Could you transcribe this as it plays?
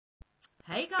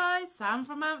Hey guys, Sam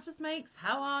from Manfa's Makes.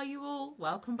 How are you all?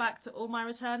 Welcome back to all my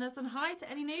returners and hi to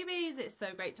any newbies. It's so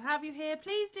great to have you here.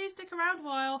 Please do stick around a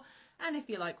while. And if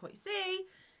you like what you see,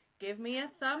 give me a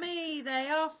thumbie. They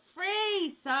are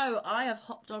free. So I have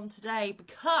hopped on today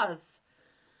because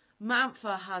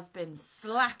Manfa has been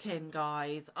slacking,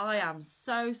 guys. I am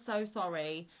so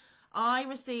sorry. I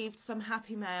received some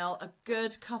happy mail a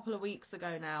good couple of weeks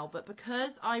ago now, but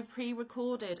because I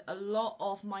pre-recorded a lot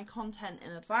of my content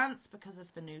in advance because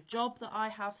of the new job that I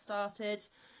have started,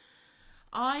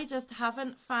 I just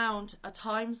haven't found a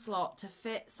time slot to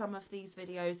fit some of these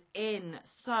videos in.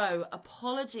 So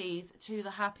apologies to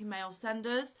the happy mail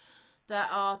senders. There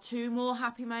are 2 more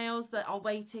happy mails that are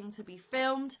waiting to be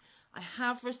filmed. I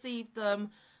have received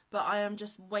them, but I am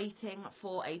just waiting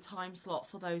for a time slot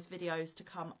for those videos to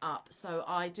come up. So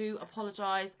I do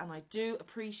apologise and I do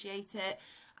appreciate it.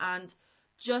 And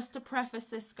just to preface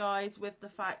this, guys, with the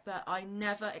fact that I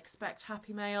never expect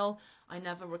happy mail, I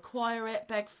never require it,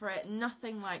 beg for it,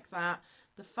 nothing like that.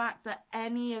 The fact that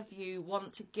any of you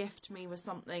want to gift me with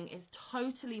something is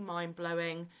totally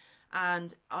mind-blowing.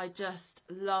 And I just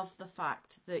love the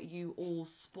fact that you all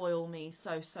spoil me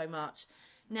so much.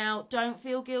 Now, don't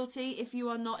feel guilty if you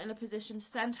are not in a position to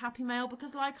send happy mail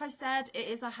because, like I said, it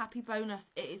is a happy bonus.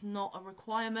 It is not a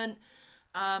requirement.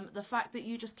 The fact that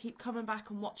you just keep coming back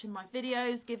and watching my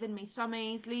videos, giving me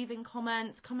thummies, leaving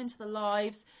comments, coming to the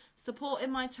lives,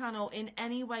 supporting my channel in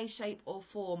any way, shape or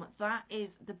form, that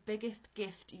is the biggest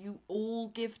gift you all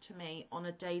give to me on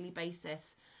a daily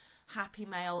basis. Happy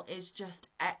mail is just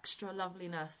extra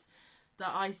loveliness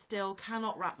that I still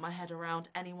cannot wrap my head around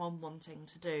anyone wanting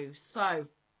to do. So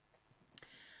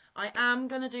I am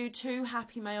going to do 2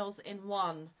 happy mails in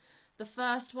one. The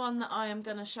first one that I am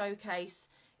going to showcase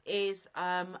is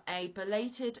a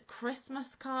belated Christmas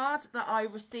card that I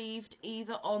received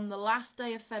either on the last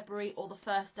day of February or the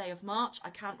first day of March. I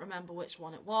can't remember which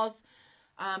one it was.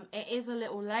 It is a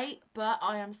little late, but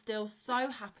I am still so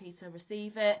happy to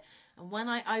receive it. And when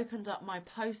I opened up my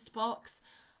post box,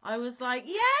 I was like,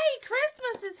 yay,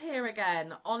 Christmas is here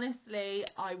again. Honestly,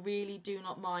 I really do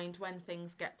not mind when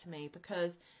things get to me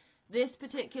because this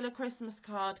particular Christmas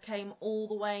card came all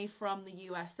the way from the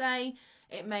USA.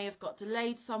 It may have got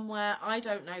delayed somewhere. I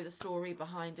don't know the story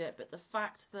behind it, but the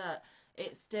fact that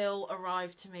it still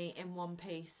arrived to me in one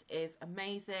piece is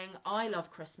amazing. I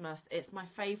love Christmas. It's my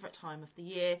favourite time of the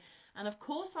year. And of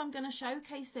course I'm going to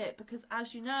showcase it because,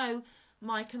 as you know,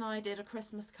 Mike and I did a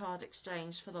Christmas card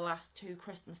exchange for the last 2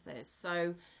 Christmases.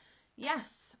 So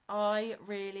yes, I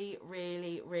really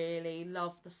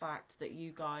love the fact that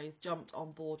you guys jumped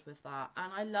on board with that.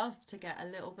 And I love to get a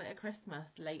little bit of Christmas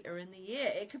later in the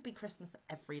year. It could be Christmas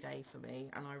every day for me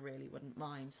and I really wouldn't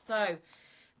mind. So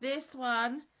this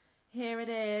one, here it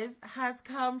is, has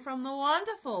come from the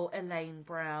wonderful Elaine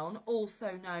Brown,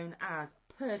 also known as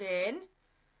Puddin'.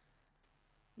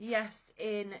 Yes,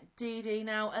 indeedy.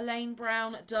 Now, Elaine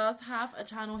Brown does have a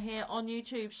channel here on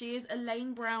YouTube. She is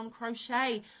Elaine Brown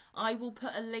Crochet. I will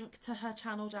put a link to her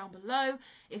channel down below.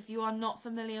 If you are not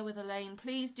familiar with Elaine,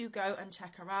 please do go and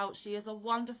check her out. She is a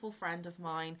wonderful friend of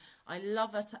mine. I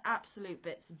love her to absolute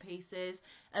bits and pieces.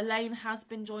 Elaine has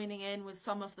been joining in with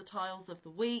some of the tiles of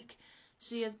the week.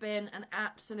 She has been an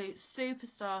absolute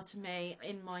superstar to me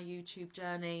in my YouTube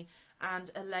journey.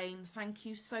 And Elaine, thank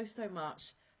you so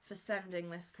much for sending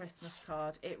this Christmas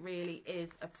card. It really is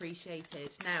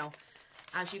appreciated. Now,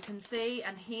 as you can see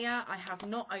and hear, I have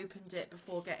not opened it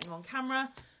before getting on camera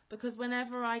because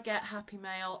whenever I get happy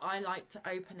mail, I like to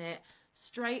open it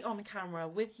straight on camera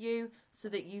with you so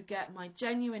that you get my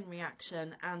genuine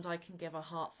reaction and I can give a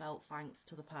heartfelt thanks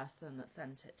to the person that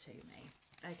sent it to me.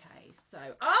 Okay, so,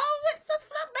 oh, it's a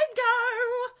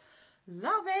flamingo!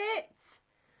 Love it!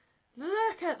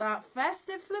 Look at that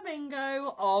festive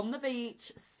flamingo on the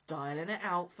beach, styling it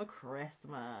out for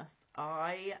Christmas.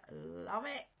 I love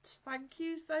it. Thank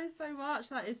you so much.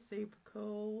 That is super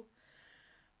cool.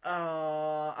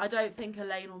 Oh, I don't think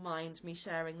Elaine will mind me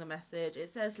sharing the message.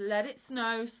 It says, let it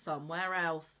snow somewhere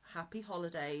else. Happy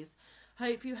holidays.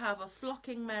 Hope you have a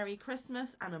flocking Merry Christmas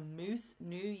and a moose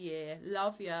New Year.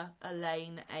 Love ya,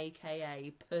 Elaine,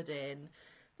 aka Puddin'.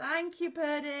 Thank you,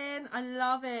 Puddin'. I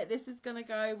love it. This is going to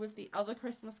go with the other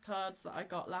Christmas cards that I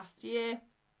got last year.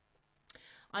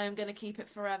 I am going to keep it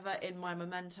forever in my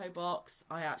memento box.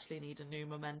 I actually need a new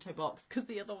memento box because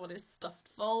the other one is stuffed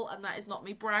full, and that is not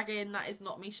me bragging. That is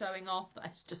not me showing off.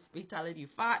 That is just me telling you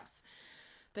facts.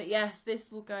 But yes, this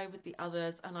will go with the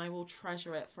others and I will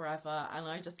treasure it forever. And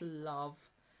I just love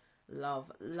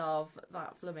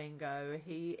that flamingo.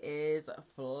 He is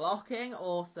flocking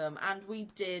awesome. And we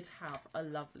did have a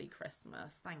lovely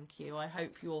Christmas. Thank you. I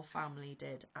hope your family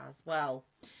did as well.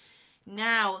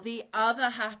 Now, the other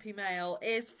happy mail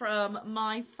is from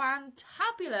my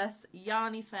fantabulous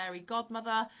Yarny Fairy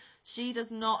Godmother. She does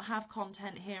not have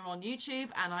content here on YouTube,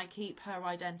 and I keep her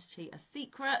identity a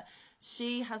secret.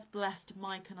 She has blessed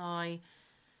Mike and I,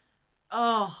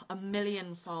 a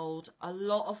millionfold. A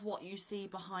lot of what you see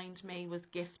behind me was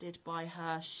gifted by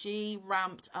her. She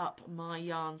ramped up my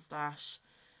yarn stash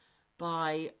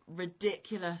by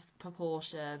ridiculous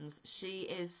proportions. She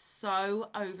is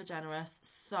so over generous,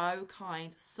 so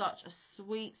kind, such a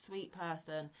sweet, sweet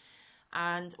person.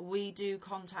 And we do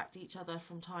contact each other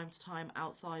from time to time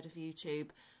outside of YouTube,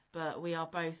 but we are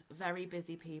both very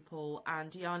busy people.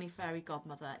 And Yarny Fairy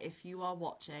Godmother, if you are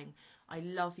watching, I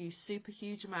love you super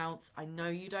huge amounts. I know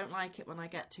you don't like it when I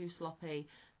get too sloppy,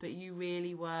 but you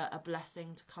really were a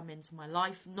blessing to come into my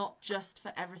life, not just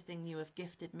for everything you have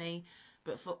gifted me,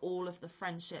 but for all of the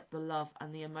friendship, the love,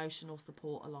 and the emotional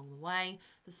support along the way,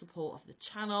 the support of the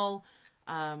channel.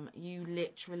 You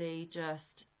literally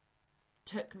just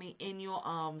took me in your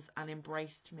arms and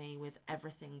embraced me with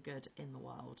everything good in the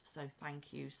world. So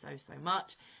thank you so, so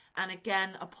much. And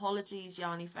again, apologies,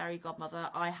 Yarny Fairy Godmother.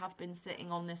 I have been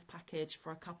sitting on this package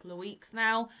for a couple of weeks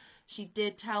now. She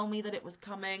did tell me that it was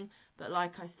coming, but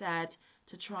like I said,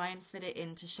 to try and fit it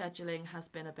into scheduling has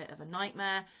been a bit of a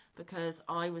nightmare, because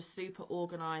I was super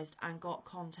organised and got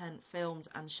content filmed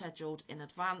and scheduled in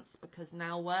advance, because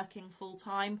now working full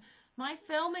time, my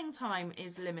filming time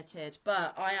is limited.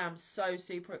 But I am so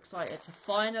super excited to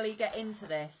finally get into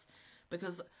this,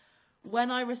 because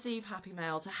when I receive happy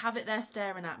mail, to have it there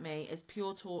staring at me is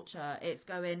pure torture. It's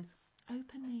going,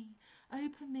 open me,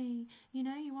 open me, you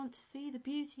know you want to see the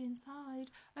beauty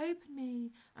inside, open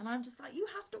me. And I'm just like, you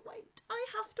have to wait, I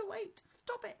have to wait,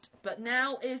 stop it. But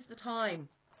now is the time.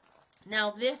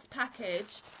 Now this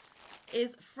package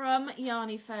is from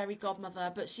Yarny Fairy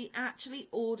Godmother, but she actually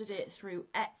ordered it through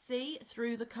Etsy,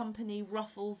 through the company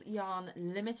Ruffles Yarn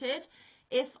Limited.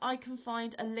 If I can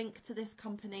find a link to this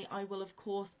company, I will of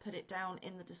course put it down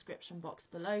in the description box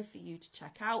below for you to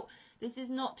check out. This is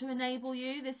not to enable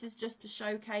you, this is just to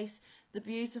showcase the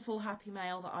beautiful happy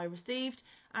mail that I received,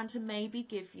 and to maybe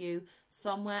give you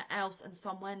somewhere else and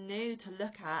somewhere new to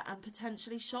look at and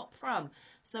potentially shop from.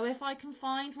 So if I can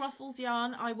find Ruffles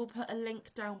Yarn, I will put a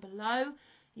link down below.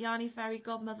 Yarny Fairy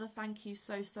Godmother, thank you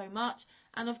so, so much.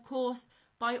 And of course,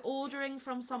 by ordering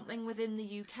from something within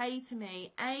the UK to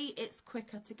me, A, it's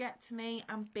quicker to get to me,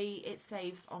 and B, it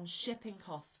saves on shipping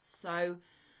costs. So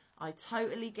I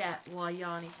totally get why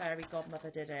Yarny Fairy Godmother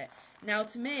did it. Now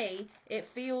to me, it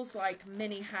feels like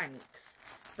mini Hanks,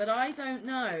 but I don't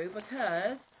know,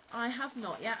 because I have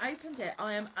not yet opened it.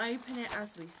 I am opening it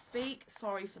as we speak.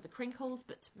 Sorry for the crinkles,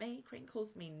 but to me, crinkles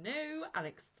mean new and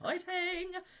exciting.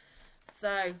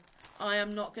 So I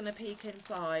am not going to peek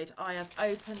inside. I have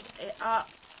opened it up,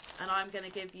 and I'm going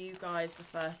to give you guys the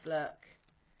first look.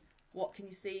 What can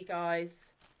you see, guys?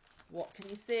 What can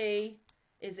you see?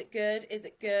 Is it good? Is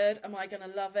it good? Am I going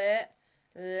to love it?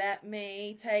 Let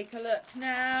me take a look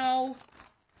now.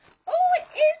 Oh, it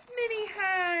is Mini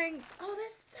Hanks. Oh,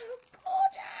 they're so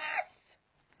gorgeous.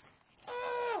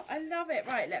 Oh, I love it.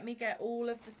 Right, let me get all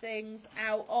of the things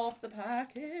out of the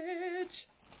package.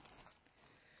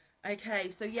 Okay,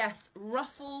 so yes,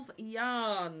 Ruffles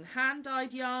Yarn,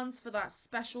 hand-dyed yarns for that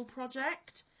special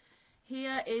project.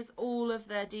 Here is all of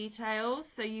their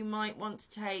details, so you might want to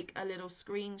take a little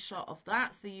screenshot of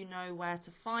that so you know where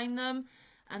to find them.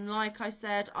 And like I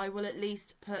said, I will at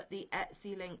least put the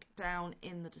Etsy link down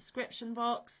in the description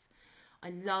box.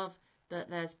 I love that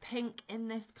there's pink in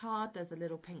this card. There's a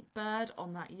little pink bird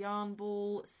on that yarn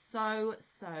ball. So,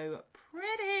 so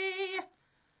pretty.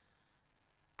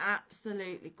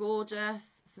 Absolutely gorgeous.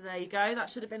 So there you go. That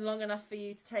should have been long enough for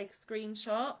you to take a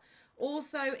screenshot.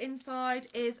 Also inside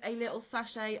is a little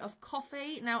sachet of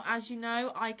coffee. Now, as you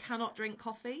know, I cannot drink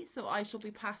coffee, so I shall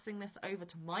be passing this over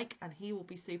to Mike, and he will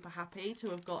be super happy to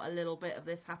have got a little bit of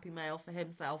this happy mail for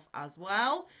himself as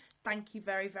well. Thank you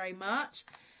very, very much.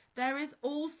 There is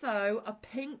also a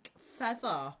pink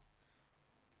feather.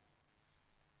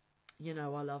 You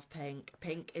know I love pink.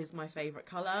 Pink is my favourite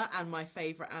colour, and my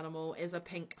favourite animal is a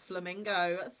pink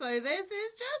flamingo. So this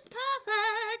is just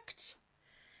perfect.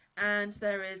 And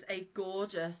there is a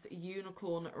gorgeous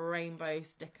unicorn rainbow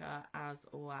sticker as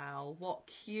well. What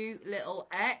cute little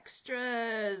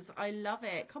extras. I love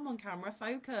it. Come on, camera,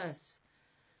 focus.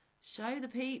 Show the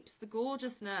peeps the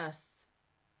gorgeousness.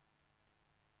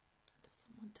 It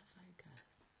doesn't want to focus.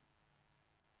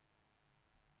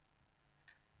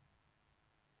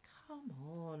 Come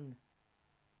on.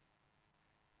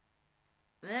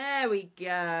 There we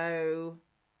go.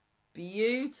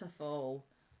 Beautiful.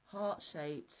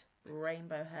 heart-shaped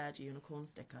rainbow-haired unicorn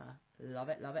sticker. Love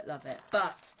it, love it, love it.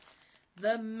 But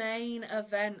the main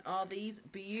event are these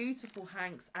beautiful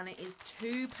hanks, and it is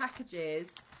 2 packages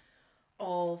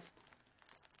of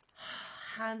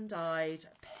hand-dyed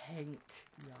pink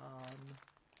yarn.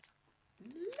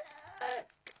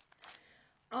 Look!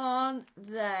 Aren't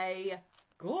they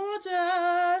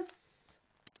gorgeous?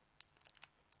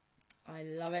 I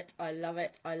love it, I love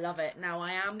it, I love it. Now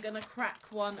I am going to crack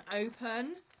one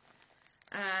open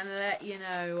and let you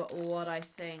know what I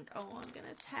think. Oh, I'm going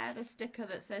to tear the sticker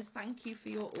that says thank you for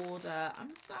your order.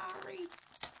 I'm sorry.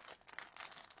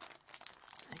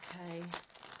 Okay,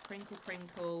 crinkle,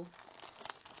 crinkle.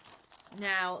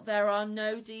 Now, there are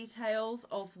no details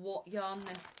of what yarn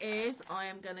this is. I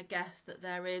am going to guess that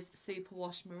there is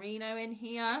superwash merino in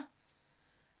here.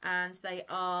 And they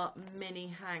are mini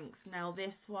hanks. Now,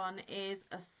 this one is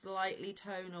a slightly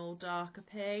tonal darker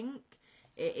pink.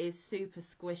 It is super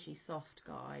squishy soft,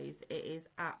 guys. It is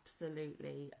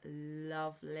absolutely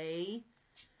lovely.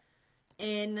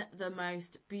 In the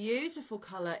most beautiful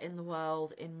colour in the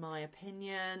world, in my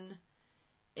opinion.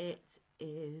 It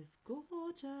is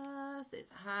gorgeous.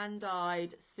 It's hand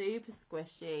dyed, super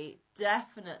squishy,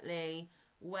 definitely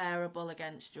wearable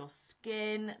against your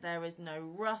skin. There is no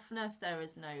roughness, there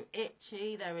is no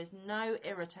itchy, there is no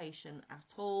irritation at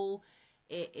all.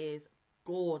 It is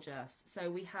gorgeous. So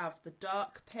we have the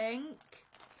dark pink,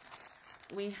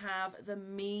 we have the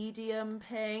medium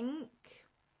pink.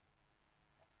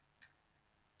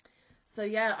 So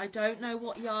yeah, I don't know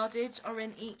what yardage are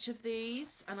in each of these,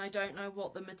 and I don't know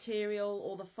what the material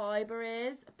or the fibre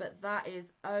is, but that is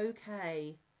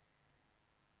okay.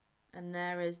 And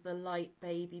there is the light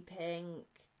baby pink.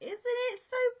 Isn't it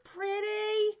so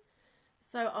pretty?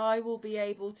 So I will be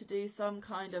able to do some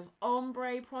kind of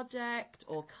ombre project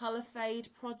or colour fade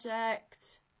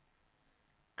project.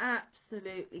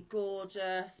 Absolutely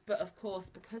gorgeous. But of course,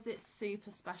 because it's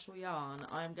super special yarn,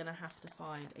 I'm going to have to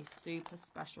find a super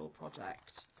special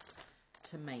project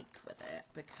to make with it,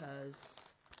 because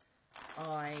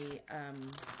I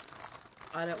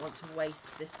don't want to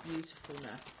waste this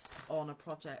beautifulness on a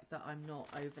project that I'm not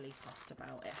overly fussed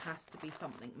about. It has to be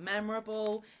something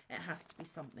memorable, it has to be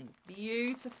something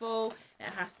beautiful, it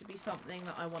has to be something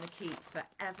that I want to keep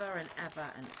forever and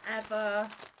ever and ever.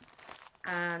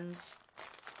 And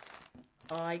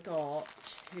I got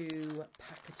 2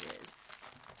 packages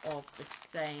of the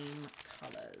same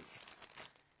colours,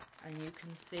 and you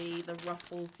can see the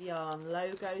Ruffles yarn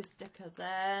logo sticker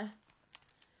there.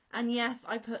 And yes,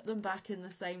 I put them back in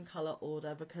the same colour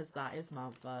order because that is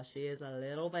Manfa. She is a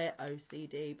little bit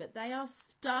OCD, but they are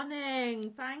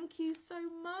stunning. Thank you so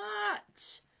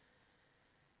much.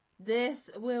 This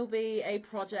will be a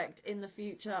project in the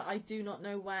future. I do not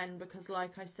know when, because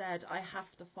like I said, I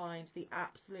have to find the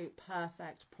absolute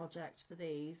perfect project for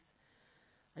these.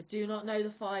 I do not know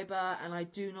the fibre and I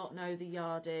do not know the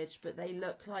yardage, but they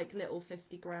look like little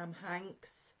 50-gram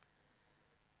hanks.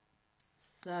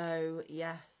 So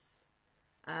yes,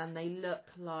 and they look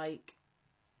like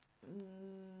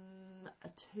a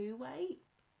 2-weight,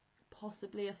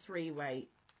 possibly a 3-weight.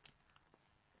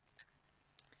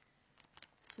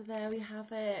 So there we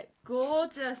have it.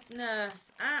 Gorgeousness.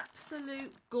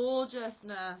 Absolute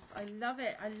gorgeousness. I love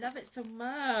it. I love it so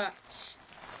much.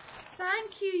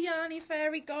 Thank you, Yarny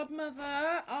Fairy Godmother.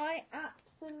 I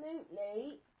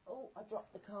absolutely... Oh, I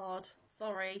dropped the card.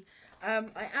 Sorry.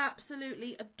 I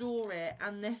absolutely adore it.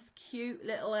 And this cute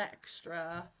little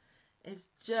extra is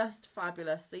just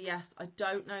fabulous. So yes, I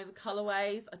don't know the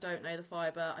colourways. I don't know the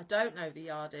fibre. I don't know the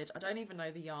yardage. I don't even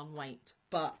know the yarn weight.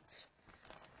 But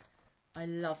I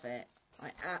love it.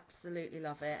 I absolutely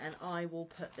love it, and I will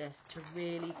put this to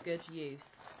really good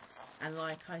use, and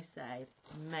like I said,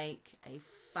 make a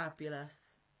fabulous,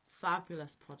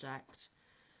 fabulous project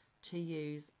to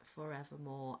use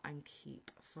forevermore and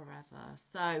keep forever.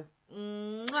 So,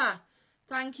 mwah!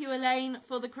 Thank you, Elaine,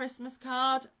 for the Christmas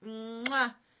card.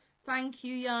 Mwah! Thank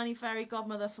you, Yarny Fairy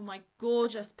Godmother, for my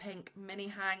gorgeous pink mini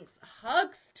hanks.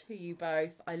 Hugs to you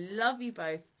both. I love you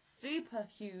both super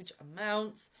huge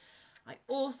amounts. I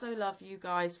also love you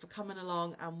guys for coming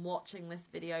along and watching this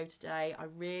video today. I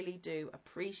really do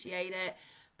appreciate it.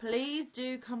 Please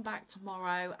do come back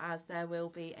tomorrow, as there will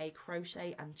be a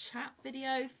crochet and chat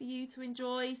video for you to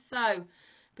enjoy. So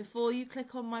before you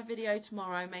click on my video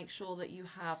tomorrow, make sure that you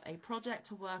have a project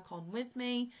to work on with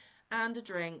me and a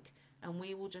drink, and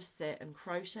we will just sit and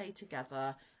crochet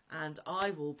together, and I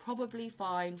will probably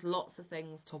find lots of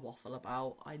things to waffle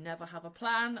about. I never have a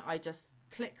plan. I just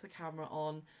click the camera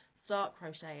on, start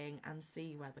crocheting, and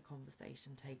see where the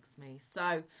conversation takes me.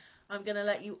 So I'm going to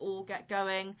let you all get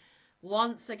going.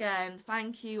 Once again,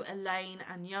 thank you, Elaine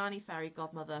and Yarny Fairy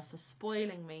Godmother, for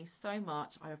spoiling me so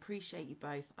much. I appreciate you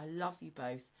both. I love you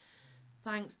both.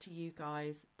 Thanks to you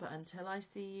guys. But until I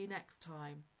see you next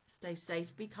time, stay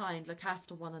safe, be kind, look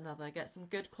after one another, get some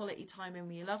good quality time in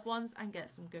with your loved ones, and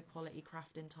get some good quality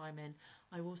crafting time in.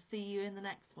 I will see you in the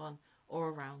next one or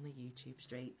around the YouTube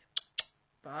streets.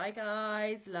 Bye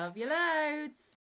guys. Love you loads.